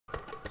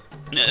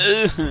Like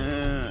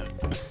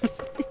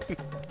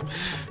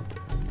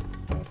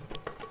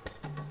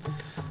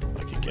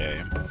a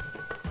game.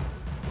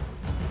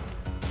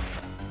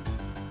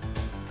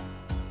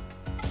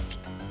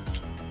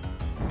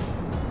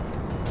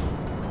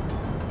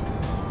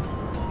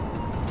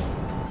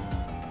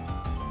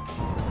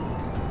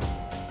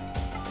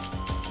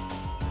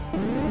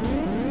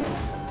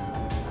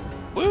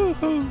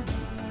 Woohoo!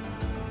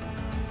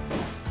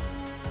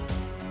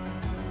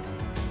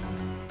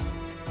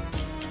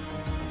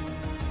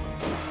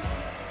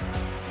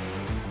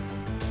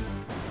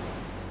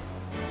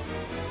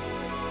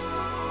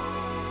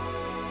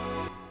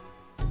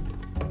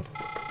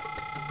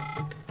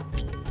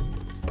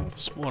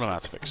 Small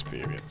amount of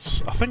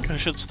experience. I think I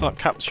should start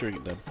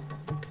capturing them.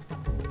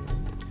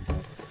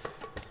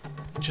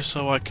 Just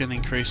so I can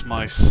increase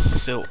my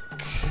silk.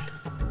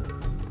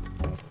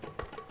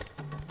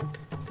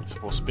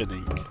 It's more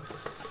spinning.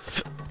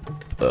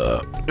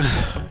 God.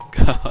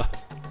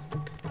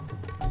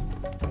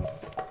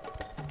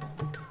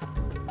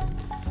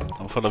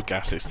 I'm full of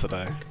gases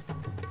today.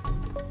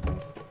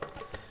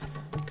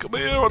 Come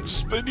here, I'll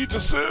spin you to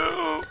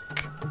silk!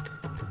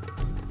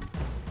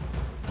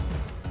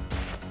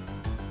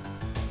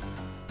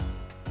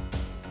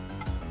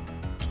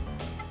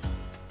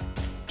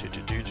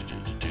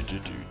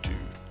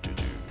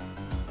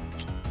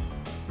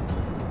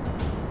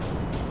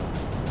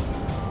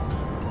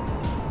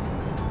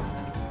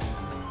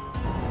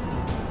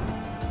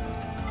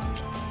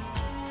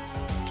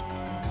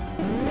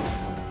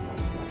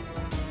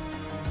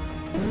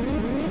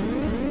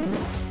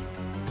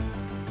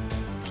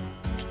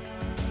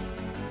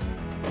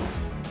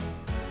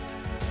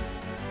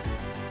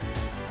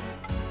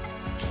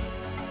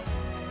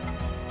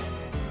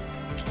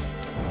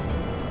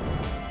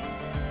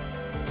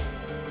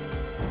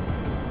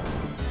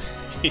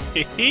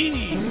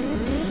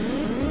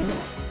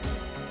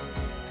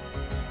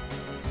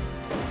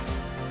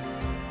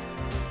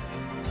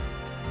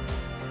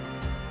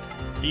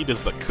 He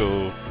does look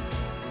cool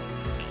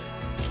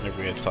in a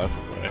weird type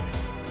of way.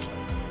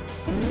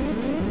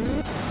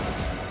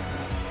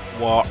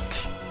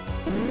 What?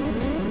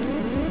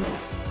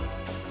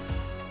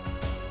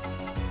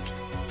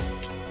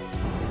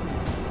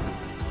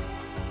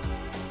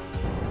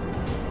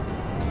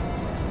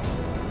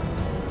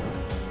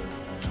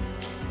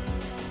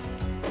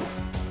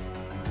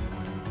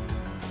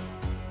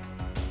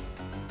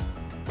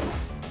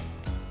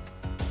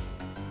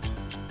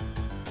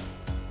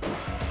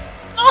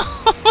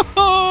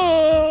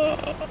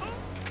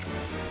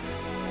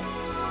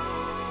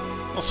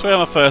 I swear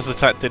my first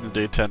attack didn't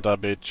do 10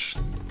 damage.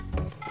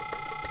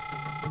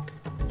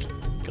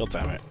 God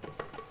damn it.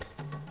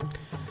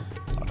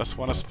 I just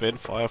want to spin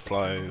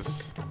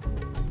fireflies.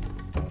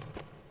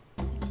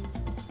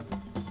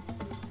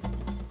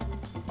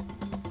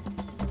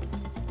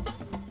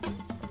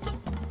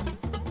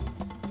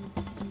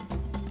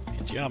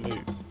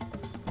 Totoyamu.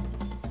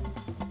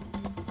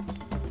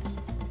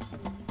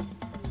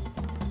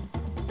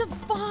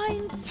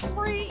 Divine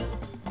tree!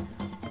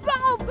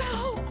 Bow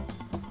bow!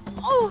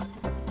 Oh,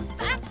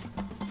 that's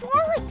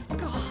forest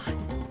god!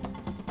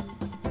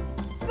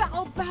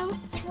 Bow bow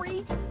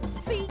tree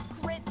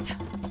secret!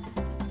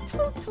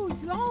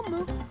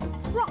 Totoyamu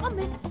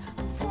promised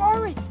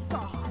forest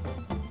god!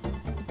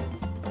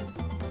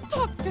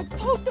 Talk to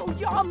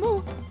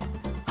Totoyamu!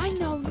 I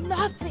know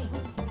nothing!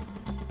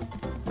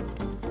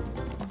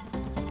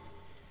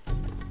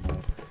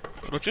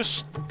 I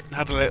just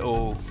had a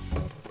little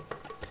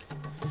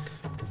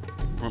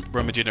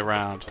rummaging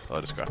around. I'll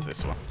just grab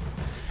this one.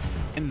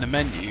 In the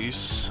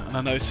menus, and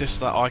I noticed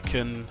that I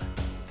can,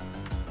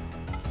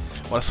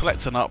 well, I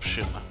select an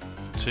option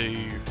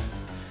to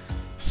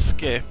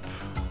skip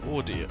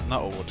audio,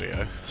 not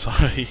audio,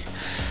 sorry,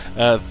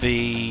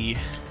 the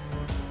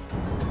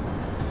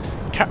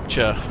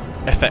capture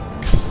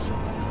effects.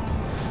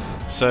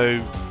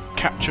 So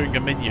capturing a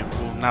minion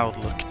will now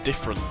look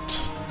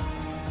different.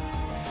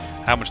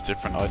 How much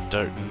different I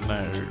don't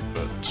know,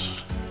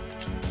 but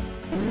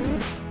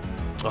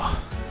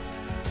oh.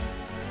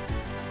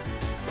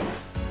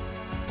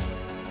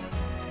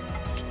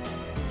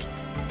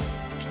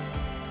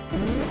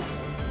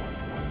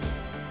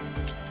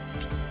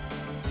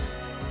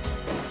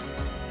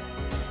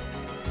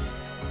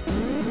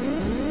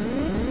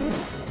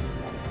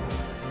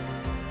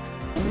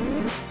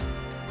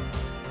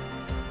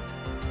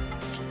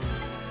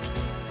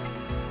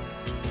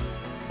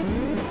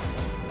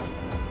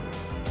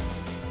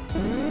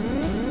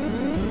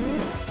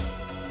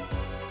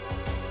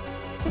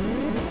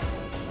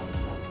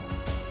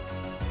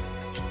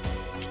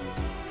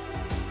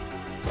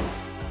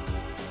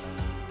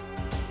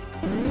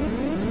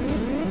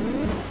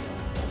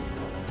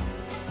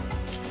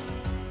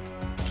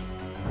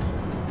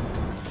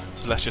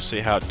 So let's just see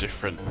how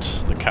different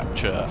the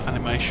capture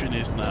animation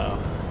is now.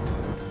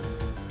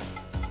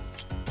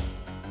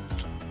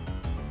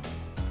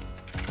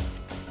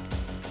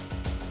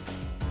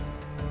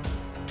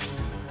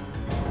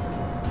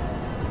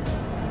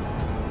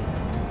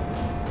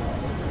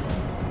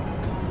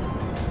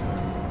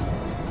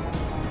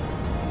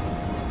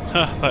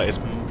 That is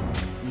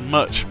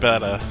much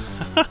better.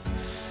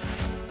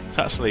 It's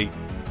actually...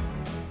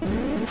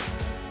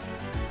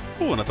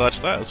 Oh, and I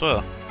dodged that as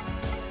well.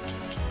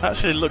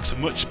 Actually looks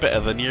much better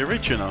than the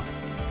original.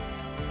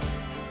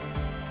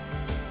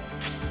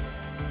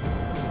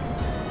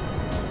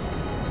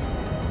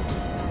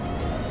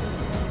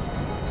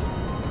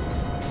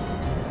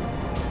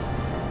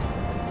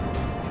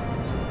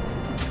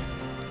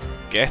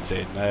 Get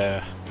in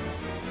there.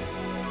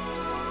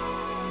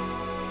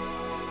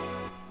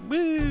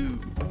 Woo!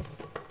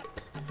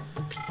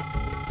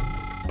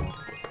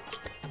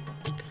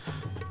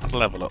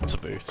 Level up to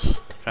boot.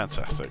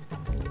 Fantastic.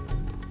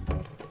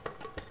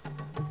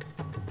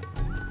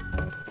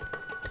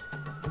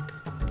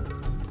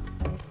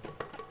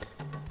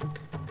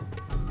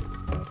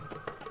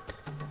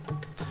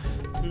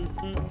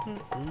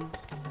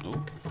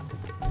 Ooh.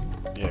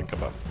 Yeah,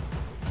 come on.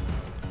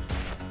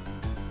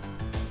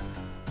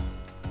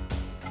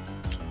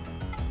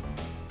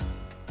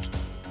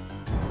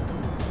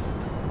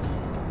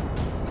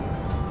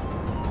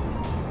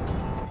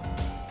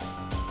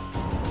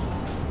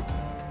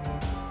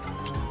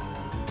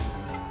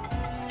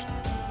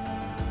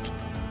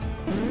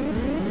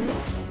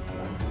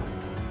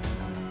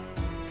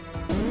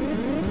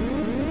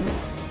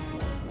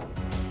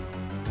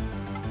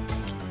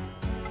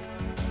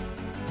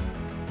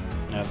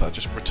 Yeah, that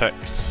just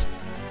protects,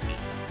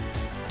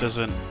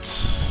 doesn't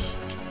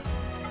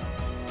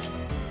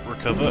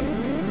recover.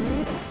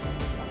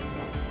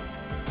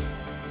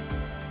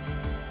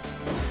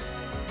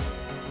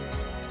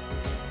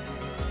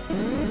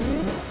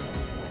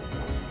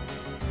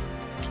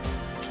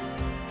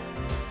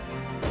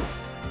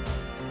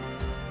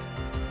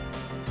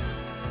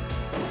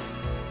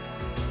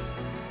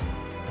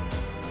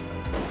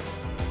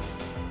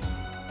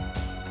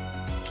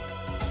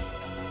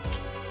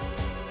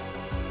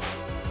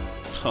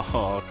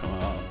 Oh, come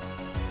on.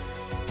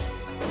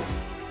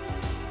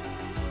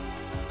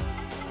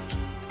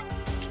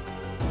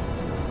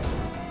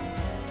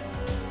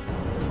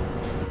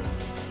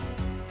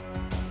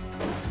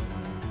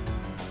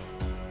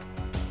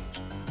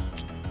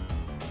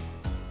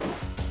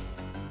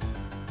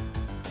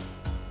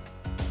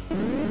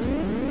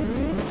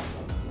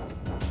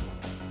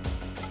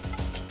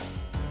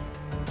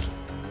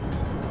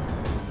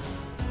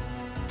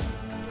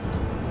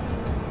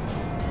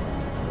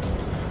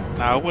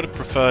 Now, I would have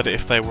preferred it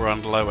if they were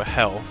on lower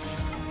health,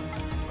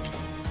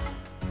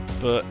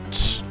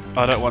 but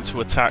I don't want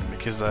to attack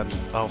because then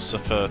I'll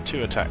suffer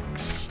 2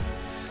 attacks,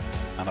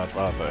 and I'd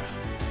rather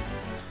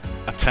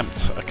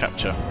attempt a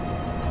capture.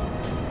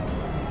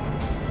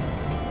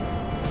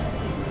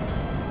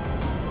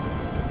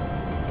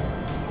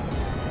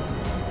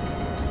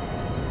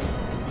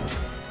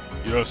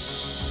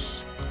 Yes!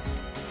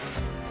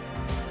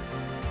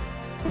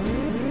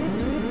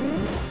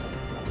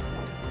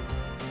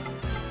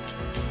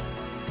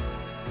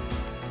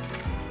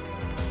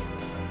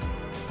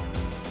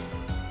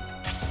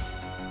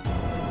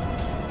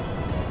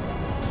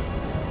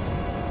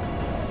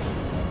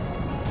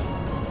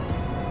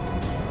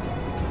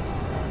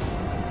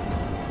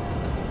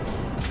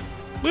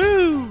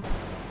 Woo!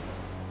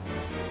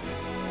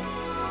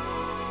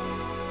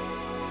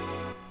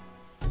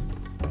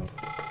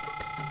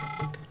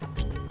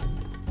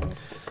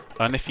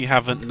 And if you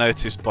haven't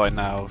noticed by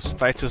now,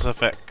 status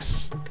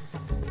effects...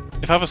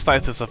 If I have a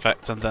status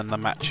effect and then the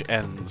match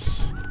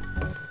ends,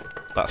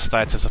 that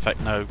status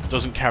effect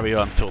doesn't carry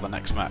on until the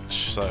next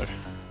match, so...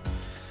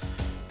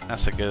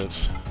 That's a good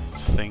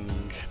thing.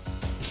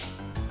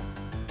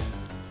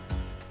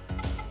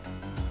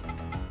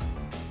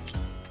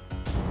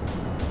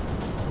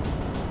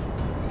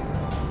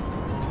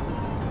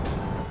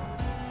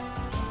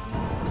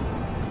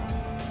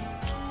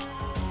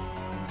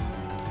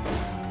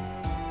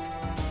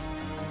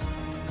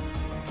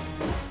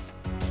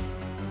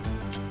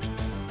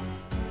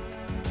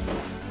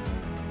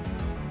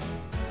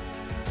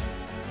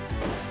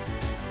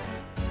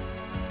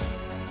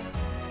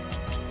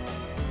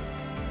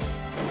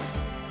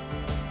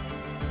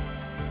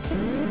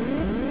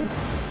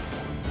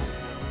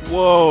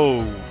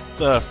 Whoa!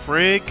 The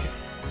frig?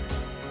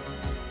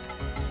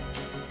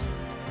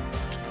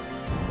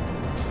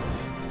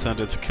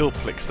 Turned into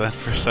Killplix then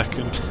for a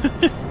second.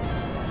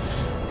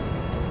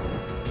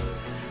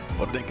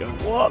 But they go,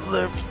 what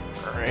the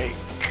frick?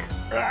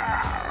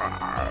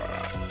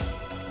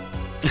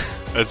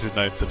 That's his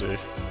note to do.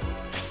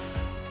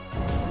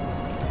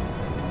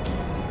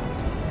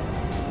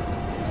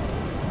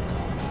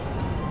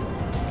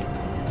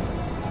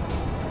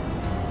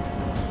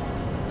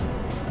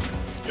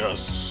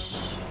 Yes.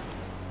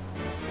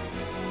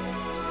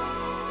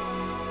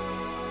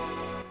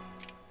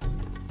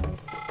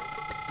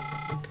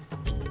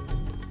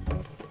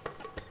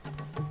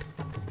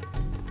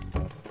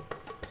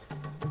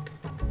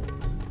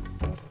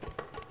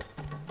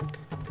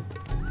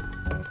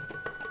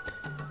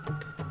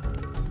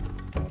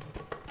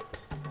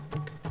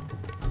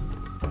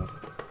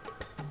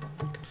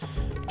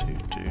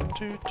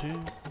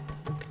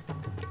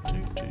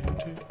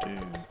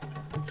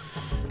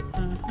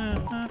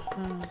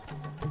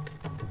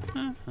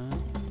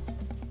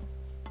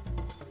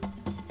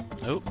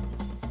 Oh.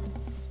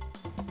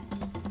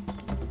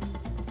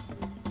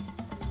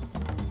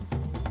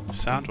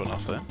 Sound went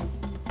off there.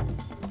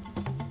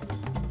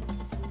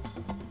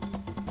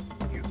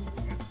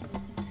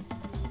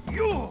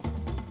 You!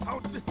 How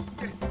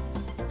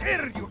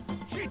dare you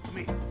cheat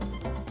me?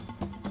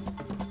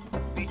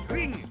 This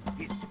ring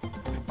is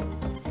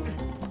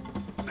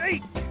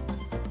fake.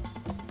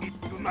 It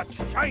do not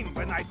shine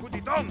when I put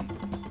it on.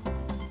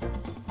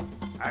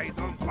 I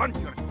don't want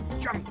your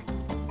junk.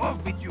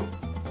 Off with you.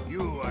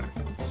 You are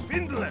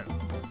swindler.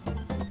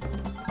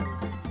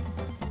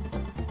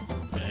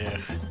 Yeah.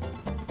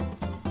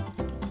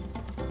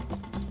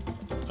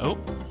 Oh.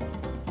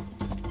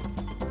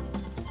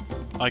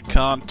 I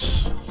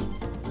can't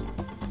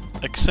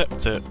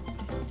accept it.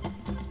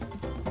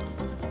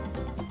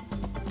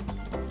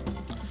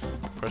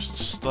 Press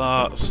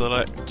start,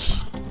 select.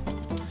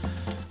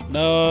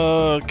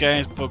 No,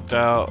 game's bugged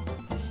out.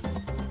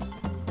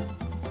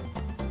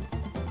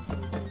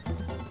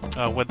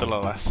 Oh, when did I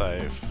last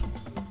save?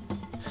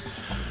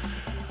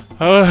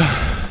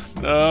 Oh,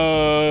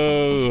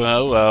 no.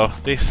 Oh well,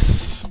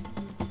 this...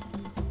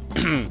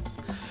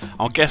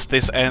 I guess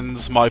this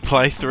ends my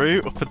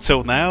playthrough up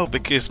until now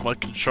because my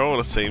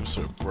controller seems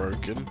to have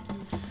broken.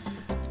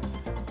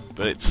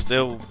 But it's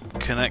still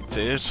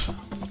connected.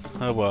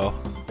 Oh well.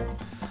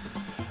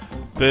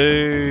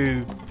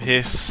 Boo!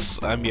 Hiss,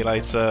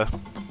 emulator.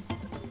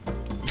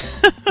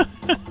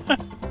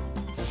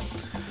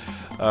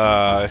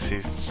 This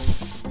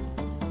is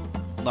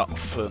not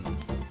fun.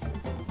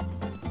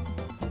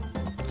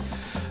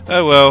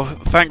 Oh well,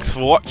 thanks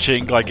for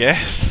watching, I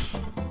guess.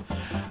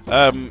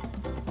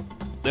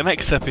 The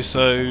next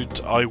episode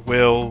I'm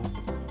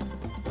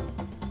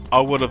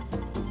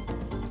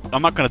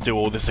not going to do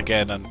all this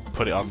again and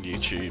put it on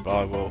YouTube.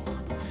 I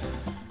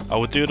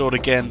will do it all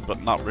again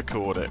but not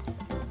record it.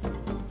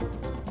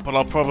 But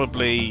I'll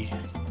probably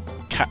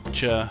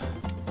capture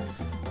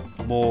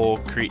more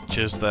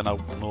creatures than I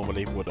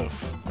normally would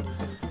have.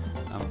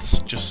 And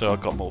just so I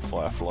got more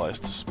fireflies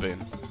to spin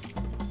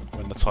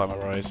when the time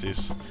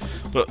arises.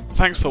 But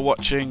thanks for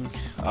watching.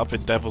 I've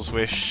been Devil's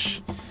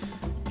Wish.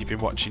 You've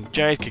been watching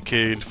Jade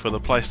Cocoon for the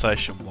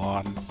PlayStation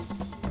 1.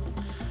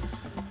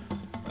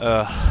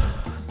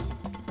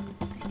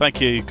 Thank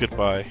you,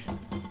 goodbye.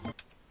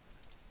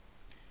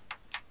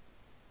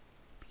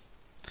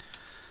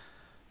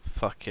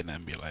 Fucking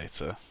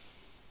emulator.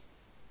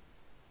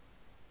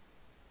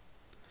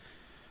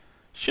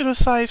 Should have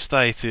save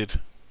stated.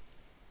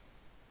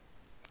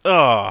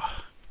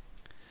 Oh.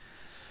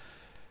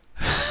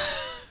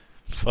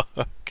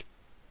 Fuck.